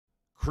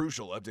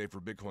Crucial update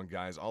for Bitcoin,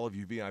 guys. All of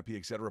you VIP,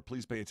 etc.,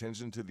 please pay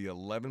attention to the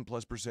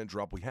 11+%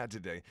 drop we had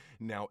today.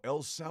 Now,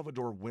 El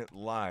Salvador went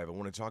live. I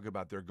want to talk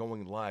about their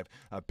going live.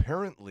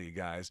 Apparently,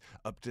 guys,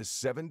 up to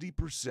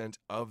 70%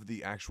 of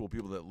the actual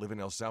people that live in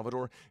El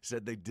Salvador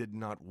said they did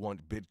not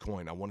want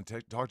Bitcoin. I want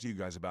to talk to you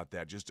guys about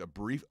that. Just a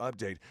brief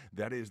update.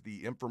 That is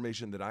the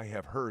information that I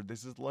have heard.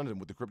 This is London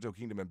with the Crypto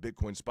Kingdom and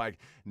Bitcoin Spike.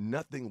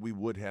 Nothing we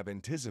would have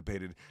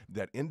anticipated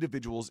that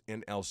individuals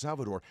in El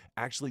Salvador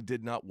actually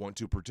did not want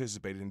to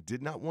participate and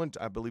did not want.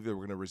 I believe they were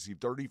going to receive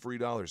 $30 free,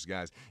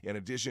 guys, in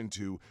addition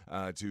to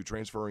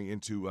transferring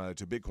into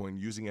to Bitcoin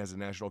using as a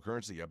national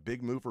currency. A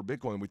big move for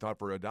Bitcoin, we thought,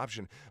 for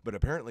adoption, but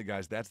apparently,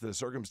 guys, that's the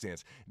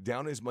circumstance.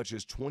 Down as much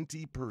as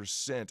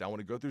 20%. I want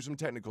to go through some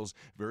technicals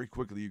very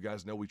quickly. You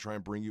guys know we try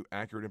and bring you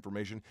accurate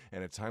information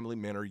in a timely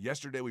manner.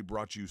 Yesterday, we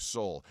brought you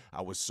Sol.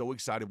 I was so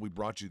excited we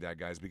brought you that,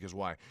 guys, because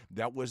why?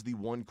 That was the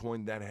one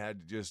coin that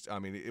had just, I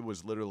mean, it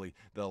was literally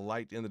the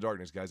light in the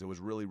darkness, guys. It was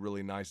really,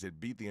 really nice. It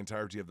beat the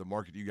entirety of the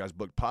market. You guys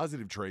booked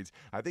positive trades,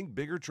 I think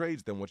bigger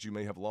trades than what you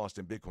may have lost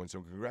in Bitcoin. So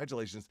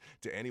congratulations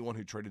to anyone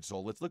who traded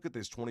Sol. Let's look at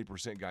this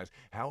 20%, guys,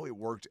 how it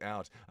worked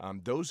out.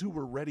 Those who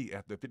were ready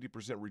at the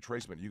 50%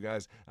 retracement, you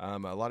guys, a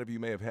lot of you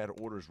may have had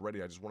orders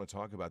ready. I just want to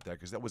talk about that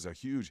because that was a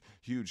huge,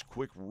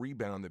 quick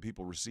rebound that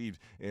people received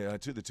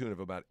to the tune of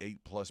about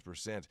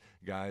 8+%,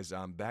 guys,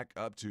 back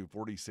up to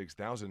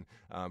 46,000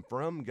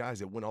 from,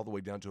 guys, it went all the way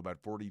down to about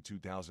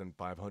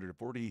 42,500,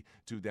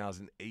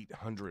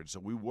 42,800. So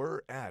we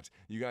were at,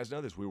 you guys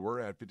know this, we were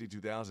at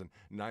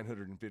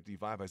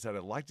 52,955. I said I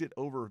liked it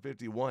over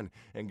 51,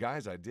 and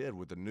guys, I did.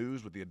 With the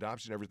news, with the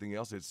adoption, everything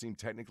else, it seemed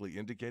technically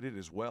indicated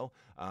as well.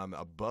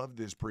 Above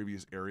this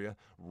previous area,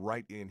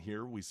 right in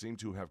here, we seem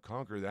to have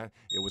conquered that.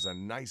 It was a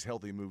nice,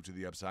 healthy move to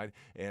the upside,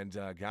 and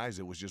guys,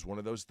 it was just one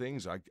of those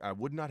things. I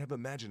would not have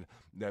imagined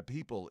that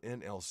people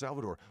in El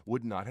Salvador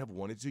would not have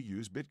wanted to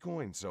use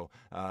Bitcoin. So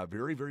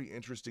very, very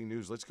interesting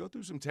news. Let's go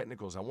through some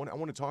technicals. I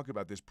want to talk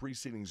about this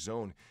preceding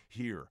zone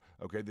here.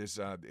 Okay, this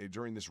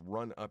during this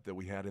run up that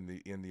we had in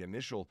the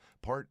initial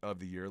part of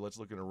the year. Let's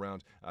look at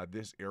around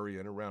this area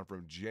and around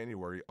from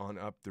January on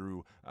up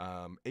through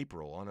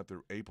April,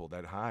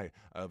 that high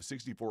of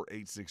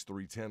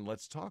 64,863.10.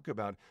 Let's talk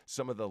about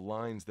some of the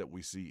lines that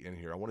we see in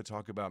here. I want to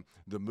talk about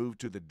the move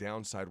to the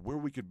downside, where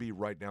we could be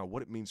right now,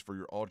 what it means for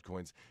your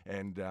altcoins,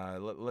 and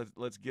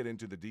let's get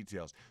into the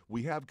details.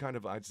 We have kind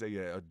of, I'd say,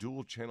 a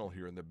dual channel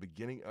here in the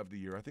beginning of the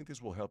year. I think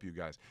this will help you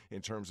guys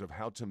in terms of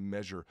how to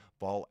measure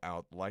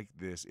fallout like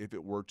this if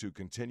it were to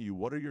continue.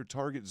 What are your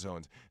target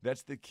zones?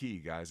 That's the key,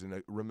 guys.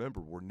 And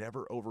remember, we're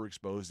never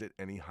overexposed at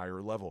any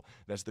higher level.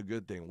 That's the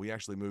good thing. We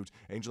actually moved,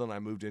 Angel and I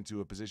moved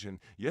into a position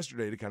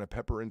yesterday to kind of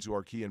pepper into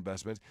our key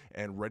investment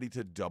and ready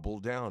to double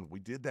down. We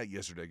did that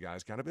yesterday,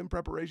 guys, kind of in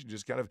preparation,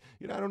 just kind of,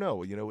 I don't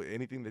know,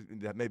 anything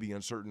that may be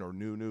uncertain or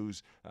new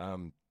news,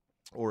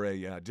 or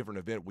a different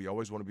event, we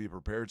always want to be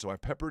prepared. So I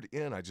peppered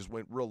in. I just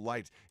went real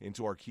light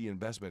into our key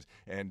investments,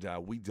 and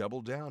we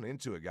doubled down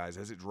into it, guys.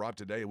 As it dropped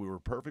today, we were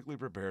perfectly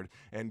prepared.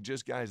 And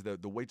just, guys,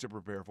 the way to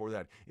prepare for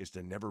that is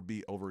to never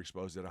be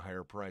overexposed at a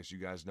higher price. You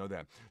guys know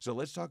that. So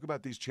let's talk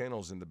about these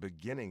channels in the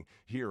beginning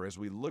here. As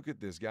we look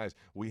at this, guys,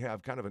 we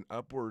have kind of an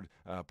upward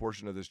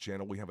portion of this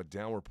channel. We have a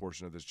downward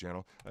portion of this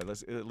channel.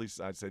 Let's, at least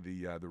I'd say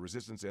the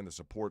resistance and the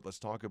support. Let's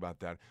talk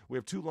about that. We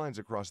have two lines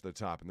across the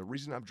top. And the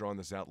reason I've drawn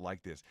this out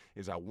like this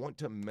is I want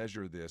to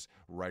measure this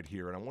right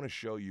here, and I want to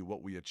show you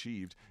what we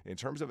achieved in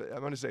terms of, I'm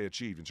going to say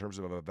achieved in terms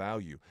of a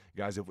value.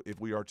 Guys, if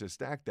we are to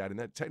stack that, and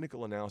that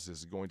technical analysis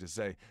is going to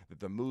say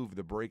that the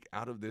break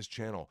out of this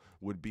channel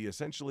would be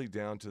essentially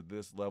down to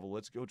this level.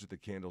 Let's go to the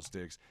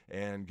candlesticks,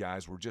 and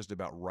guys, we're just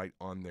about right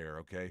on there,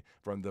 okay?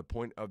 From the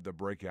point of the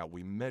breakout,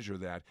 we measure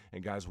that,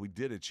 and guys, we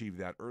did achieve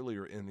that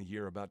earlier in the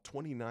year, about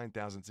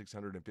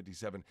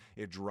 29,657.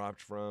 It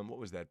dropped from, what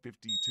was that,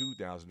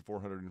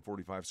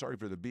 52,445. Sorry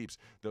for the beeps.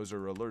 Those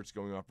are alerts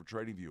going off for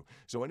TradingView.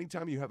 So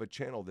anytime you have a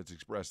channel that's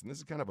expressed, and this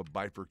is kind of a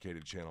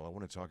bifurcated channel, I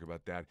want to talk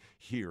about that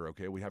here,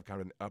 okay? We have kind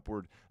of an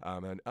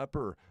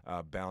upper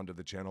bound of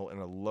the channel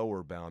and a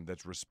lower bound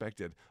that's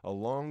respected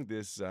along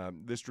this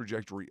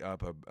trajectory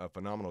up, a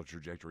phenomenal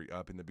trajectory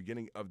up. In the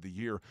beginning of the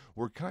year,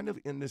 we're kind of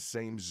in the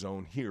same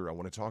zone here. I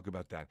want to talk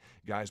about that.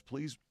 Guys,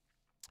 please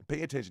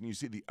pay attention. You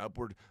see the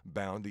upward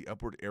bound, the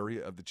upward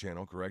area of the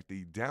channel, correct?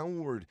 The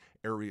downward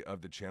area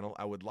of the channel,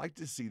 I would like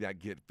to see that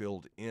get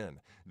filled in,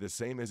 the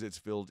same as it's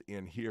filled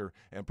in here,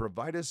 and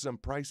provide us some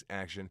price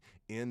action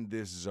in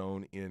this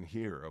zone in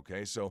here,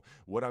 okay? So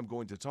what I'm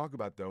going to talk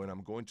about, though, and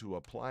I'm going to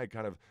apply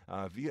kind of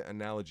via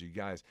analogy,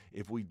 guys,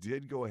 if we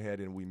did go ahead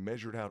and we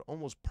measured out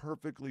almost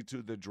perfectly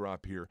to the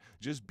drop here,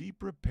 just be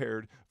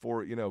prepared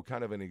for,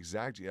 kind of an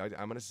exact, I'm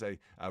going to say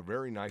a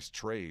very nice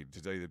trade,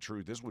 to tell you the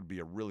truth. This would be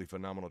a really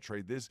phenomenal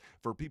trade. This,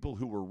 for people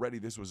who were ready,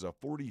 this was a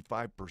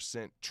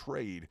 45%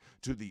 trade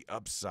to the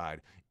upside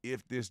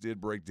if this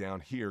did break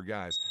down here,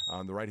 guys,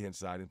 on the right-hand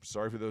side. And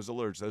sorry for those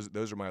alerts.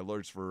 Those are my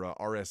alerts for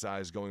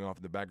RSIs going off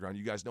in the background.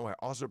 You guys know I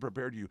also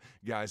prepared you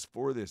guys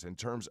for this in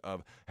terms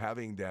of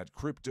having that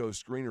crypto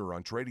screener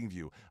on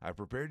TradingView. I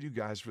prepared you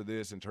guys for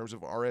this in terms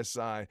of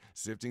RSI,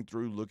 sifting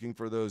through, looking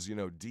for those,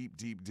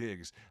 deep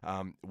digs,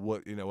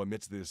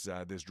 amidst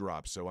this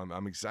drop. So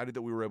I'm excited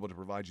that we were able to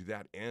provide you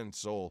that and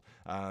Sol.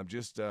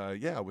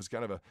 It was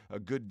kind of a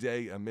good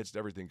day amidst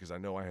everything, because I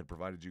know I had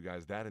provided you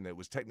guys that, and it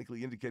was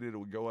technically indicated it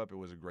would go up. It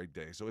was a great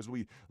day. So as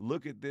we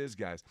look at this,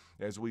 guys,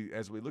 as we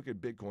look at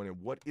Bitcoin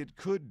and what it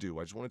could do,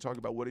 I just want to talk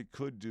about what it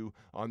could do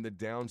on the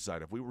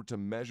downside. If we were to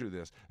measure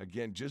this,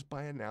 again, just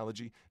by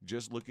analogy,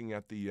 just looking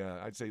at the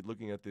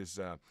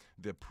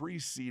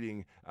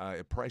preceding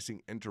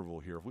pricing interval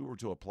here, if we were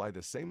to apply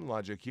the same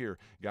logic here,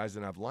 guys,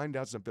 and I've lined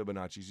out some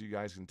Fibonacci's. You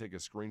guys can take a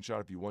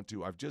screenshot if you want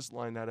to. I've just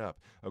lined that up,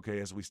 okay,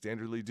 as we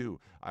standardly do.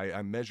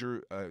 I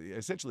measure,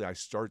 essentially, I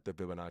start the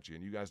Fibonacci,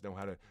 and you guys know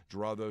how to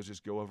draw those.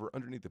 Just go over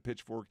underneath the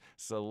pitchfork,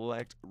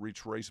 select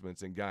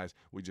retracements, and guys,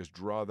 we just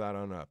draw that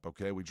on up,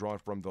 okay? We draw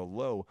it from the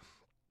low.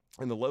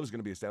 And the low is going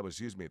to be established,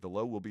 the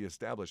low will be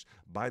established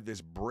by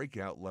this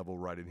breakout level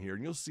right in here.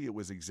 And you'll see it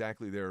was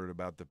exactly there at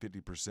about the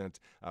 50%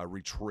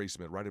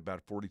 retracement, right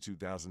about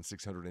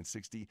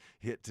 42,660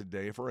 hit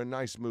today for a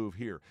nice move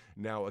here.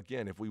 Now,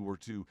 again, if we were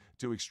to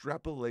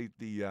extrapolate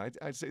the,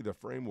 I'd say the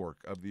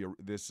framework of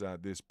this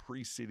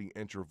preceding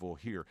interval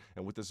here,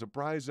 and with the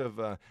surprise of,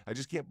 I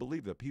just can't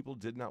believe that people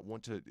did not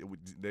want to,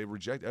 they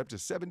reject up to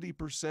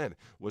 70%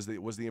 was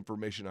the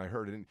information I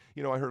heard. And,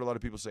 I heard a lot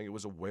of people saying it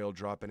was a whale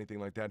drop,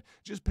 anything like that.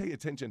 Just pay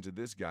attention to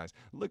this, guys.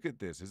 Look at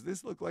this. Does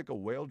this look like a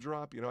whale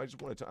drop? I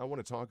want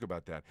to talk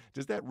about that.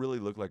 Does that really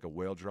look like a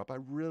whale drop? I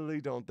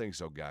really don't think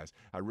so, guys.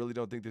 I really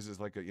don't think this is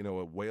like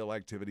a whale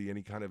activity,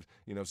 any kind of,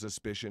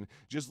 suspicion.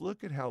 Just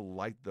look at how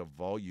light the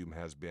volume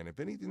has been. If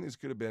anything, this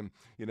could have been,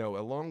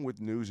 along with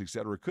news,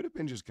 etc., could have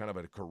been just kind of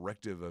a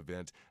corrective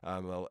event,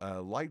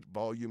 a light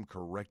volume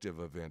corrective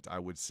event, I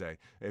would say.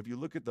 If you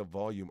look at the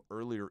volume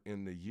earlier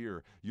in the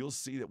year, you'll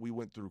see that we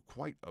went through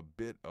quite a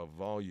bit of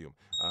volume.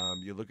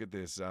 You look at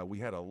this, we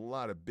had a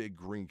lot of big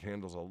green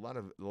candles, a lot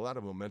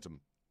of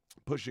momentum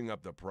pushing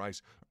up the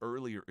price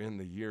earlier in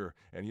the year,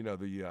 and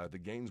the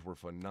gains were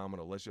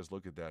phenomenal. Let's just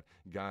look at that,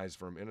 guys,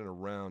 from in and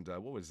around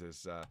what was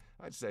this?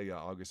 I'd say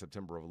August,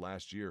 September of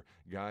last year,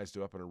 guys,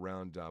 to up and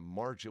around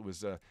March. It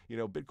was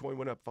Bitcoin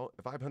went up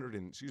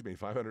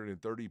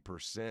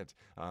 530%,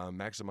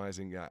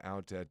 maximizing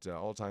out at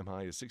all-time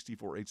high is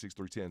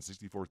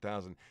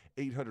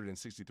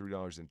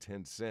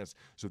 $64,863.10.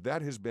 So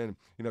that has been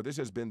this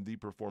has been the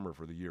performer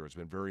for the year. It's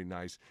been very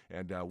nice,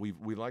 and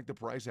we like the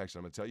price action.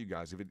 I'm gonna tell you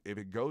guys, if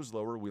it goes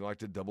lower, we like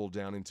to double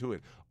down into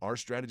it. Our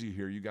strategy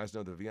here, you guys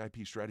know the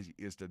VIP strategy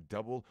is to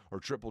double or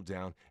triple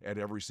down at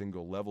every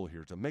single level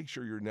here to make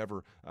sure you're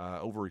never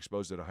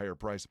overexposed at a higher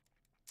price.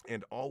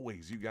 And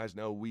always, you guys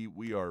know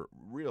we are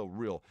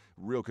real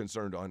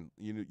concerned on,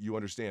 you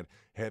understand,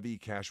 heavy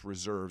cash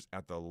reserves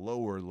at the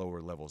lower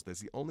levels. That's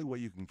the only way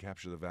you can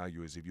capture the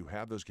value, is if you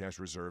have those cash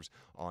reserves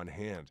on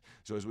hand.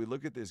 So as we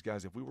look at this,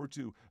 guys, if we were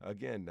to,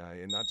 again,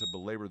 and not to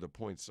belabor the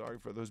point, sorry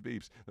for those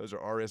beeps, those are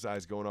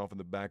RSIs going off in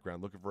the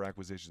background, looking for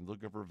acquisitions,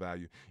 looking for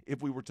value.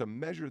 If we were to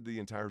measure the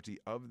entirety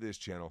of this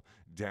channel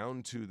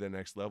down to the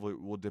next level,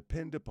 it will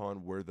depend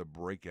upon where the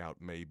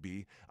breakout may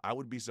be. I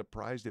would be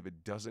surprised if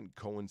it doesn't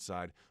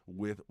coincide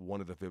with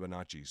one of the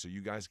Fibonacci. So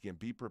you guys can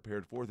be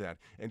prepared for that,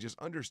 and just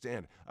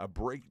understand a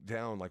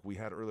breakdown like we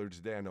had earlier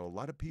today. I know a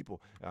lot of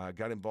people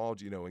got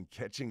involved, in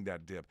catching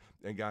that dip.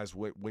 And guys,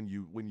 when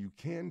you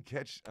can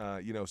catch,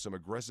 some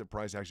aggressive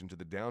price action to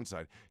the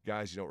downside,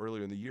 guys,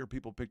 earlier in the year,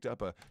 people picked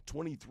up a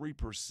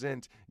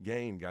 23%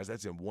 gain, guys.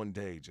 That's in one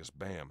day, just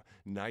bam,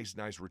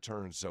 nice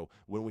return. So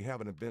when we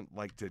have an event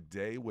like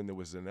today, when there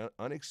was an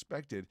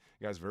unexpected,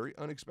 guys, very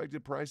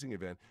unexpected pricing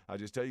event, I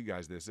just tell you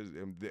guys this,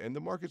 and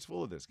the market's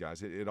full of this,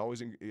 guys. It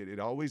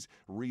always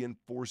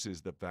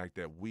reinforces the fact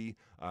that we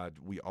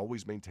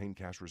always maintain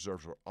cash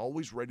reserves. We're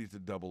always ready to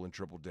double and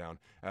triple down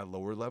at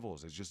lower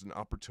levels. It's just an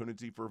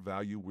opportunity for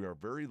value. We are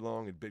very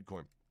long in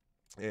Bitcoin.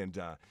 And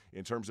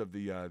in terms of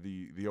the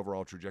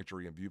overall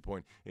trajectory and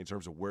viewpoint, in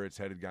terms of where it's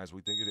headed, guys,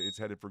 we think it's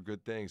headed for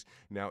good things.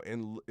 Now,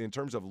 in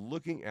terms of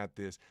looking at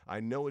this, I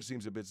know it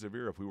seems a bit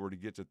severe if we were to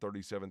get to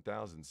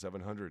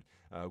 37,700.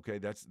 Okay,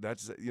 that's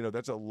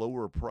a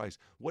lower price.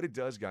 What it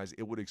does, guys,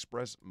 it would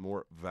express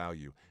more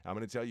value. I'm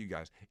going to tell you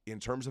guys, in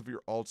terms of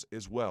your alts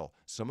as well,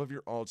 some of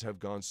your alts have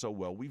gone so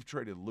well. We've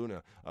traded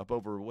Luna up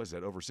over, over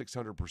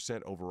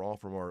 600% overall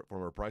from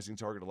our pricing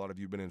target. A lot of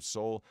you have been in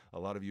Sol. A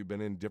lot of you have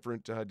been in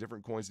different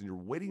coins, and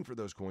you're waiting for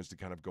those coins to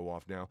kind of go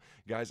off now.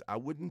 Guys, I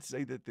wouldn't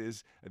say that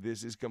this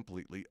is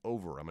completely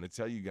over. I'm going to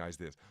tell you guys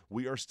this.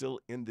 We are still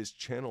in this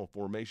channel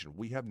formation.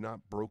 We have not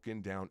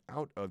broken down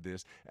out of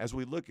this. As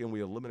we look and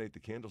we eliminate the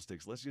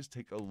candlesticks, let's just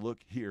take a look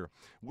here.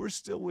 We're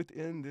still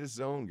within this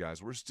zone,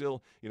 guys. We're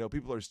still,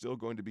 people are still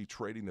going to be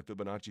trading the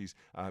Fibonacci's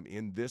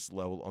in this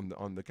level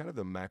on the kind of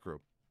the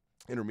macro.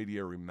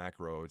 intermediary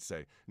macro, I would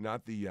say,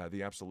 not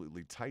the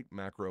absolutely tight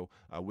macro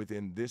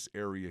within this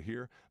area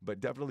here, but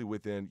definitely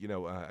within,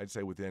 I'd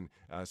say within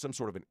some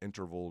sort of an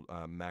interval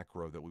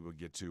macro that we would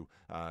get to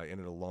in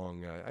a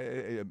long,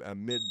 a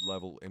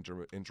mid-level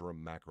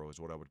interim macro is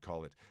what I would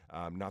call it.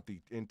 Not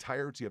the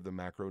entirety of the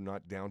macro,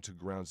 not down to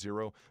ground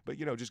zero, but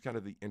just kind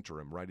of the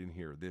interim right in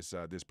here. This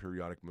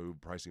periodic move,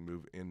 pricing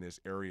move in this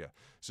area.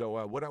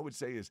 So what I would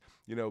say is,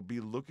 be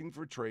looking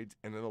for trades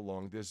and then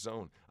along this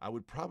zone. I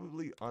would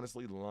probably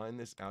honestly line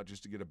this out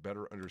just to get a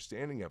better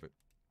understanding of it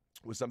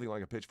with something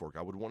like a pitchfork.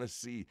 I would want to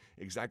see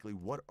exactly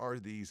what are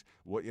these,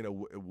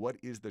 what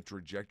is the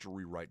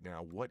trajectory right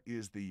now? What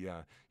is the,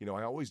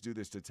 I always do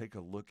this to take a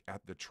look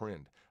at the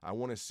trend. I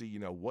want to see,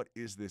 what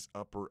is this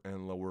upper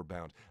and lower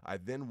bound? I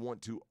then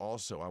want to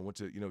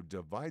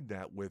divide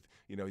that with,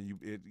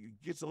 it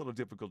gets a little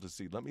difficult to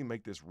see. Let me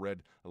make this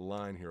red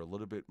line here a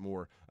little bit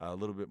more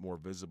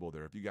visible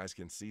there. If you guys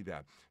can see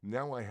that.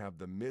 Now I have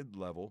the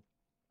mid-level.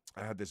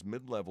 I have this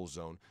mid-level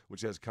zone,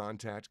 which has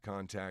contact,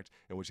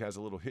 and which has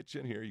a little hitch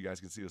in here. You guys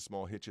can see a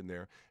small hitch in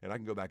there, and I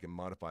can go back and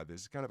modify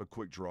this. It's kind of a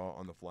quick draw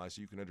on the fly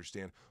so you can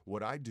understand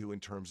what I do in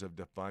terms of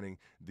defining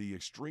the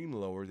extreme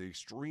lower, the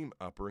extreme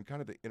upper, and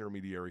kind of the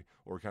intermediary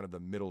or kind of the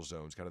middle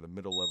zones, kind of the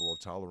middle level of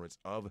tolerance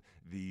of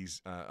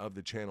these, of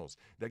the channels.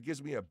 That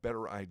gives me a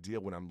better idea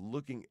when I'm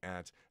looking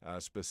at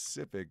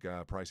specific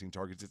pricing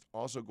targets. It's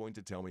also going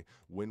to tell me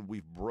when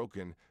we've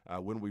broken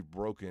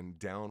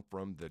down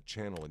from the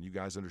channel, and you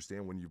guys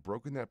understand when you've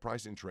broken that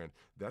pricing trend,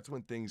 that's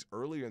when things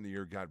earlier in the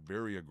year got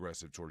very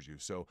aggressive towards you.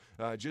 So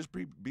just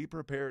be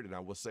prepared. And I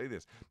will say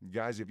this,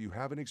 guys, if you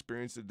haven't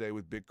experienced today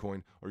with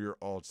Bitcoin or your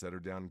alts that are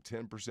down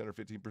 10% or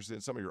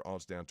 15%, some of your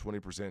alts down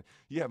 20%,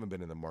 you haven't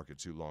been in the market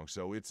too long.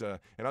 So it's and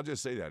I'll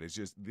just say that it's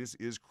just, this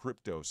is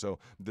crypto. So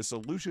the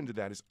solution to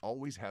that is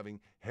always having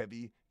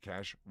heavy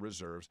cash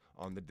reserves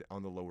on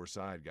the lower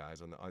side,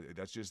 guys.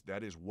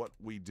 That is what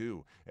we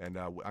do. And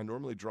I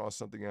normally draw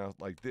something out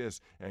like this,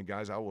 and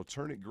guys, I will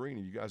turn it green,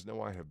 and you guys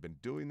know I have been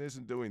doing this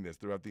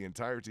throughout the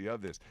entirety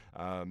of this.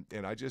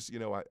 And I just,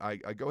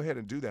 I go ahead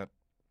and do that.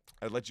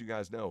 I let you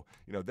guys know,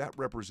 that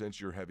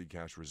represents your heavy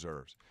cash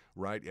reserves,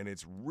 right? And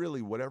it's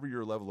really whatever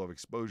your level of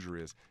exposure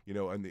is,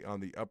 on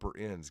the upper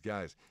ends,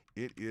 guys.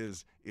 It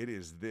is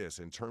this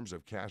in terms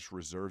of cash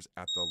reserves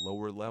at the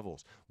lower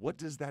levels. What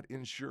does that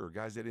ensure,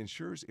 guys? It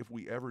ensures if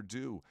we ever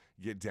do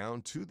get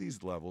down to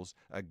these levels,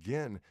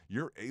 again,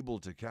 you're able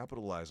to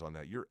capitalize on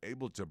that. You're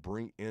able to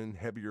bring in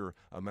heavier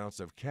amounts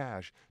of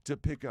cash to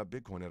pick up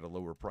Bitcoin at a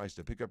lower price,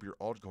 to pick up your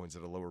altcoins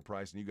at a lower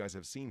price. And you guys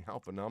have seen how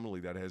phenomenally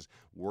that has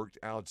worked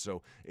out.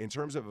 So in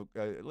terms of,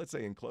 let's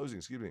say in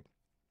closing,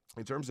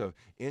 in terms of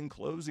in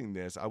closing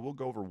this, I will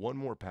go over one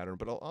more pattern,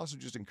 but I'll also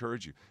just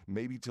encourage you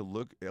maybe to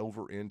look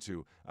over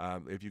into,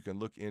 if you can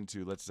look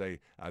into, let's say,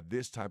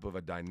 this type of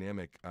a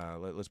dynamic.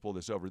 Let's pull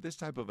this over. This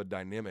type of a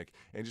dynamic,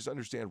 and just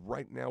understand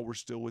right now we're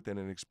still within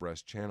an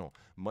express channel.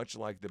 Much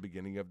like the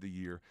beginning of the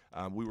year,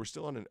 we were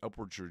still on an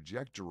upward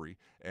trajectory.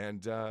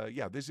 And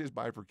yeah, this is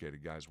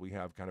bifurcated, guys. We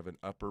have kind of an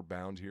upper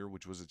bound here,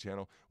 which was a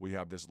channel. We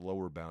have this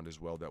lower bound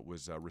as well that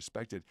was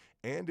respected,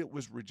 and it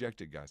was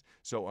rejected, guys.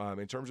 So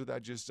in terms of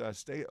that, just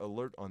stay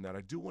alert on that.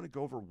 I do want to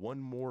go over one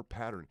more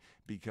pattern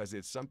because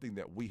it's something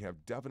that we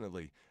have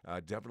definitely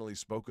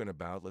spoken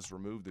about. Let's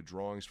remove the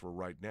drawings for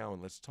right now and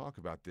let's talk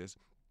about this.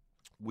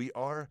 We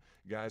are,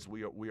 guys,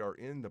 we are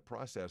in the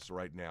process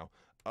right now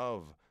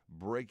of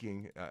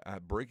breaking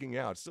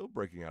out, still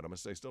breaking out. I'm going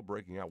to say still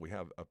breaking out. We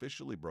have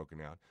officially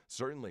broken out,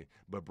 certainly,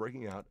 but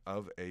breaking out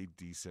of a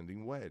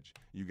descending wedge.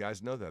 You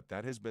guys know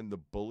that has been the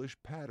bullish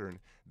pattern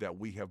that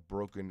we have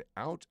broken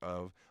out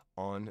of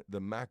on the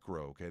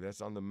macro. Okay,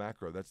 that's on the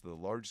macro. That's the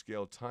large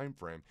scale time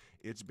frame.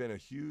 It's been a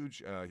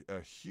huge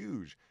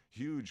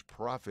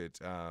profit.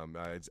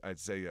 I'd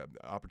say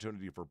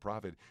opportunity for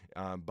profit.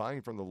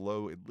 Buying from the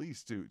low at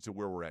least to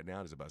where we're at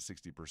now is about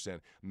 60%.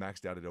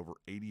 Maxed out at over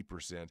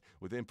 80%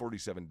 within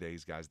 47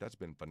 days, guys. That's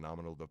been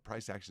phenomenal. The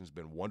price action has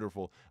been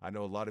wonderful. I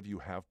know a lot of you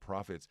have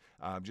profits.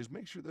 Just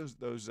make sure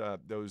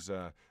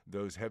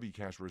those heavy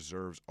cash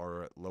reserves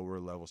are at lower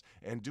levels.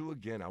 And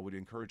I would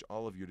encourage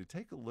all of you to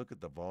take a look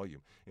at the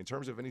volume. In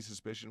terms of any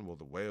suspicion, well,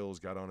 the whales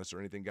got on us or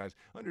anything, guys,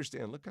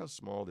 understand, look how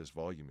small this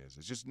volume is.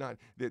 It's just not,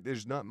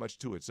 there's not much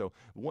to it. So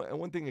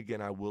one thing,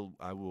 again, I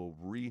will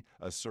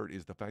reassert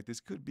is the fact this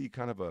could be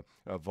kind of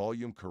a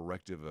volume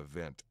corrective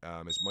event.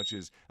 As much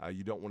as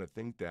you don't want to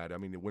think that. I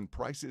mean, when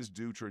prices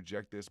do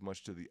traject this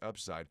much to the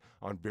upside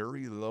on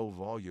very low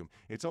volume,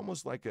 it's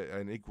almost like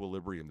an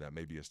equilibrium that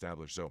may be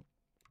established. So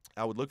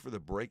I would look for the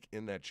break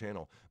in that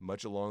channel,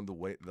 much along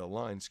the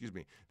line,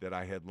 that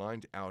I had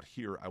lined out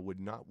here. I would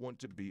not want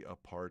to be a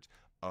part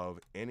of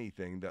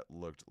anything that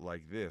looked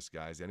like this,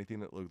 guys. Anything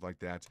that looked like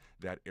that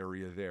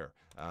area there.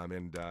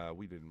 And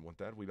we didn't want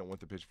that. We don't want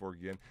the pitchfork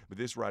again. But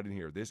this right in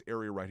here, this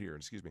area right here,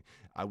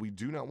 we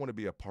do not want to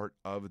be a part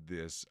of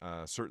this.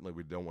 Certainly,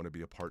 we don't want to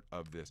be a part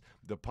of this.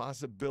 The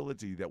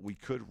possibility that we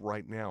could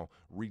right now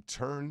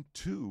return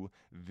to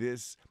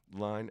this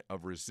line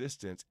of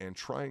resistance and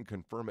try and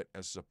confirm it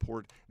as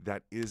support,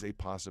 that is a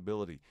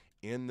possibility.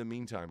 In the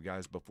meantime,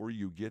 guys, before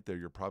you get there,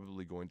 you're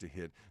probably going to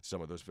hit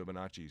some of those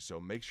Fibonacci. So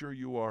make sure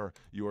you are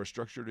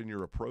structured in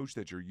your approach,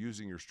 that you're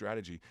using your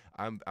strategy.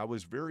 I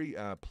was very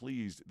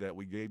pleased that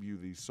we gave you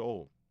the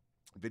Sol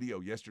video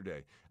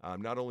yesterday.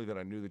 Not only that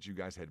I knew that you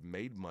guys had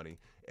made money,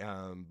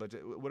 but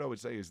what I would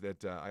say is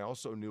that I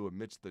also knew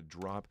amidst the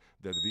drop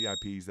that the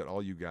VIPs, that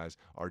all you guys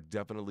are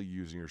definitely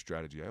using your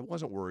strategy. I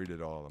wasn't worried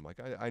at all. I'm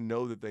like, I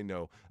know that they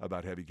know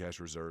about heavy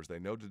cash reserves. They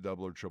know to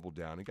double or triple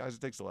down. And guys,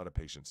 it takes a lot of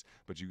patience,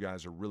 but you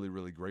guys are really,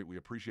 really great. We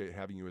appreciate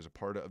having you as a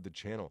part of the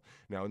channel.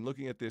 Now, in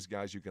looking at this,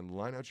 guys, you can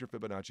line out your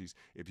Fibonacci's.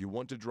 If you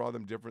want to draw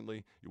them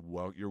differently,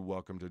 you're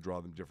welcome to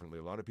draw them differently.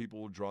 A lot of people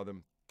will draw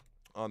them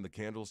on the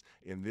candles.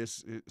 In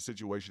this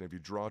situation, if you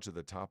draw to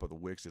the top of the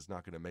wicks, it's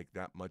not going to make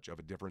that much of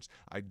a difference.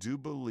 I do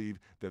believe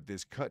that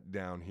this cut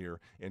down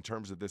here, in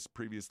terms of this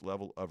previous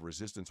level of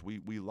resistance, we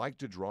like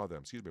to draw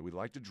them. We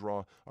like to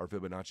draw our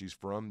Fibonacci's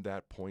from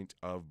that point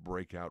of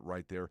breakout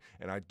right there.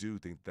 And I do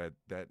think that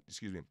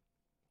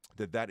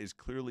that is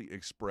clearly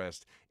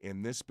expressed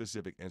in this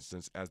specific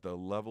instance as the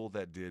level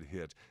that did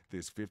hit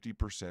this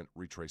 50%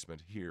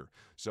 retracement here.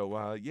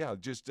 So yeah,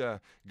 just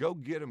go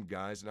get them,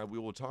 guys. And we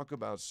will talk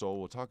about Sol.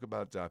 We'll talk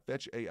about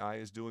Fetch AI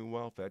is doing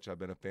well. Fetch, I've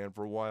been a fan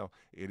for a while.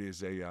 It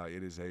is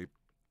a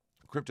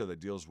crypto that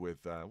deals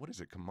with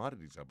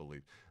commodities, I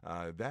believe.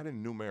 That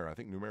and Numera. I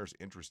think Numera is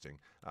interesting.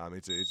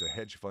 It's a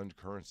hedge fund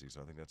currency, so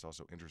I think that's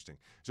also interesting.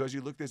 So as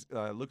you look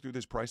through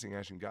this pricing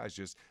action, guys,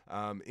 just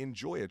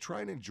enjoy it.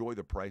 Try and enjoy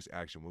the price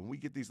action. When we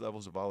get these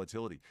levels of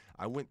volatility,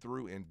 I went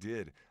through and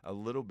did a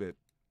little bit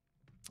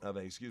of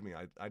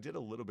I did a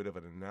little bit of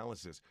an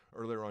analysis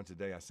earlier on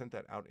today. I sent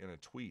that out in a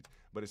tweet.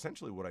 But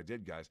essentially what I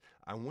did, guys,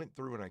 I went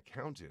through and I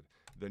counted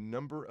the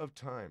number of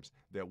times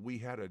that we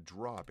had a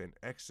drop in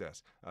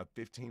excess of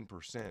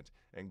 15%.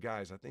 And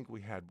guys, I think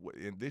we had,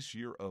 in this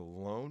year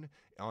alone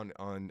on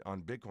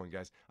Bitcoin,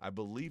 guys, I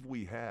believe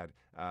we had,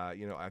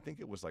 I think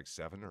it was like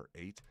 7 or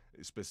 8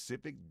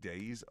 specific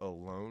days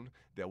alone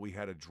that we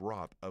had a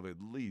drop of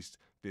at least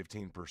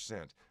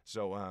 15%.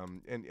 So,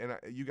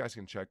 you guys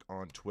can check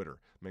on Twitter.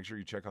 Make sure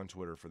you check on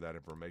Twitter for that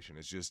information.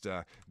 It's just,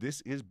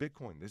 this is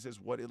Bitcoin. This is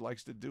what it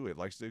likes to do. It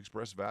likes to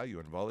express value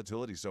and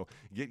volatility. So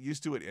get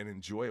used to it and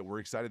enjoy it. We're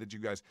excited that you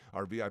guys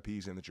are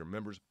VIPs and that you're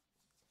members.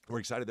 We're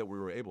excited that we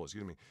were able,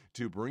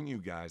 to bring you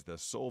guys the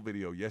Sol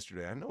video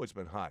yesterday. I know it's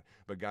been hot,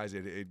 but guys,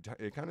 it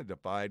kind of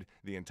defied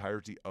the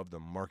entirety of the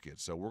market.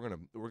 So we're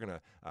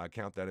gonna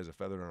count that as a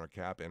feather in our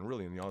cap, and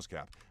really in y'all's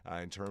cap,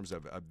 in terms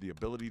of the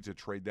ability to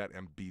trade that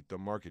and beat the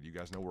market. You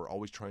guys know we're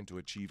always trying to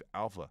achieve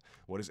alpha.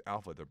 What is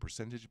alpha? The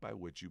percentage by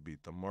which you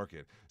beat the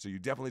market. So you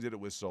definitely did it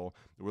with Sol.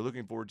 We're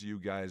looking forward to you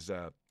guys.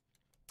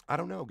 I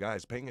don't know,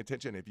 guys, paying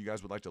attention. If you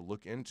guys would like to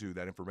look into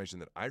that information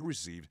that I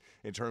received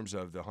in terms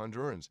of the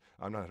Hondurans,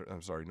 not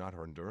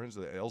Hondurans,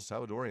 the El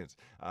Salvadorians.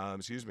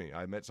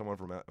 I met someone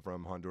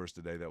from Honduras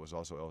today that was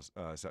also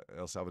El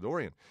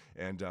Salvadorian,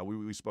 and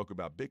we spoke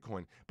about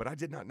Bitcoin, but I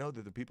did not know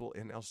that the people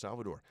in El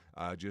Salvador,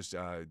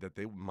 that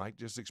they might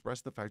just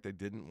express the fact they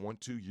didn't want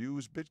to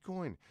use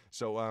Bitcoin.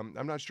 So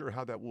I'm not sure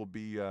how that will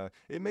be.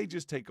 It may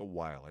just take a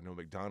while. I know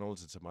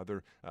McDonald's and some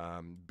other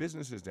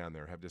businesses down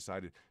there have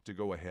decided to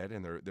go ahead,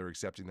 and they're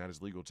accepting that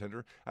as legal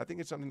tender. I think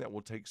it's something that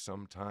will take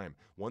some time.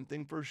 One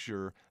thing for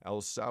sure,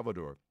 El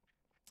Salvador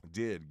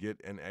did get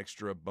an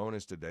extra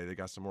bonus today. They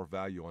got some more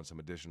value on some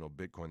additional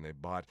Bitcoin they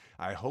bought.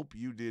 I hope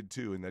you did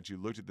too, and that you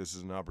looked at this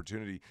as an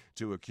opportunity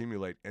to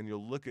accumulate, and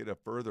you'll look at a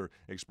further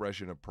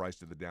expression of price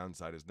to the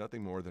downside as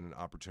nothing more than an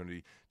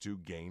opportunity to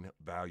gain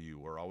value.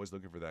 We're always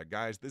looking for that.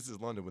 Guys, this is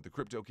London with the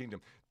Crypto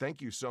Kingdom.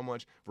 Thank you so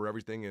much for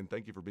everything, and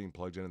thank you for being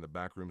plugged in the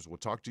back rooms. We'll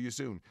talk to you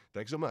soon.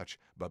 Thanks so much.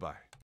 Bye-bye.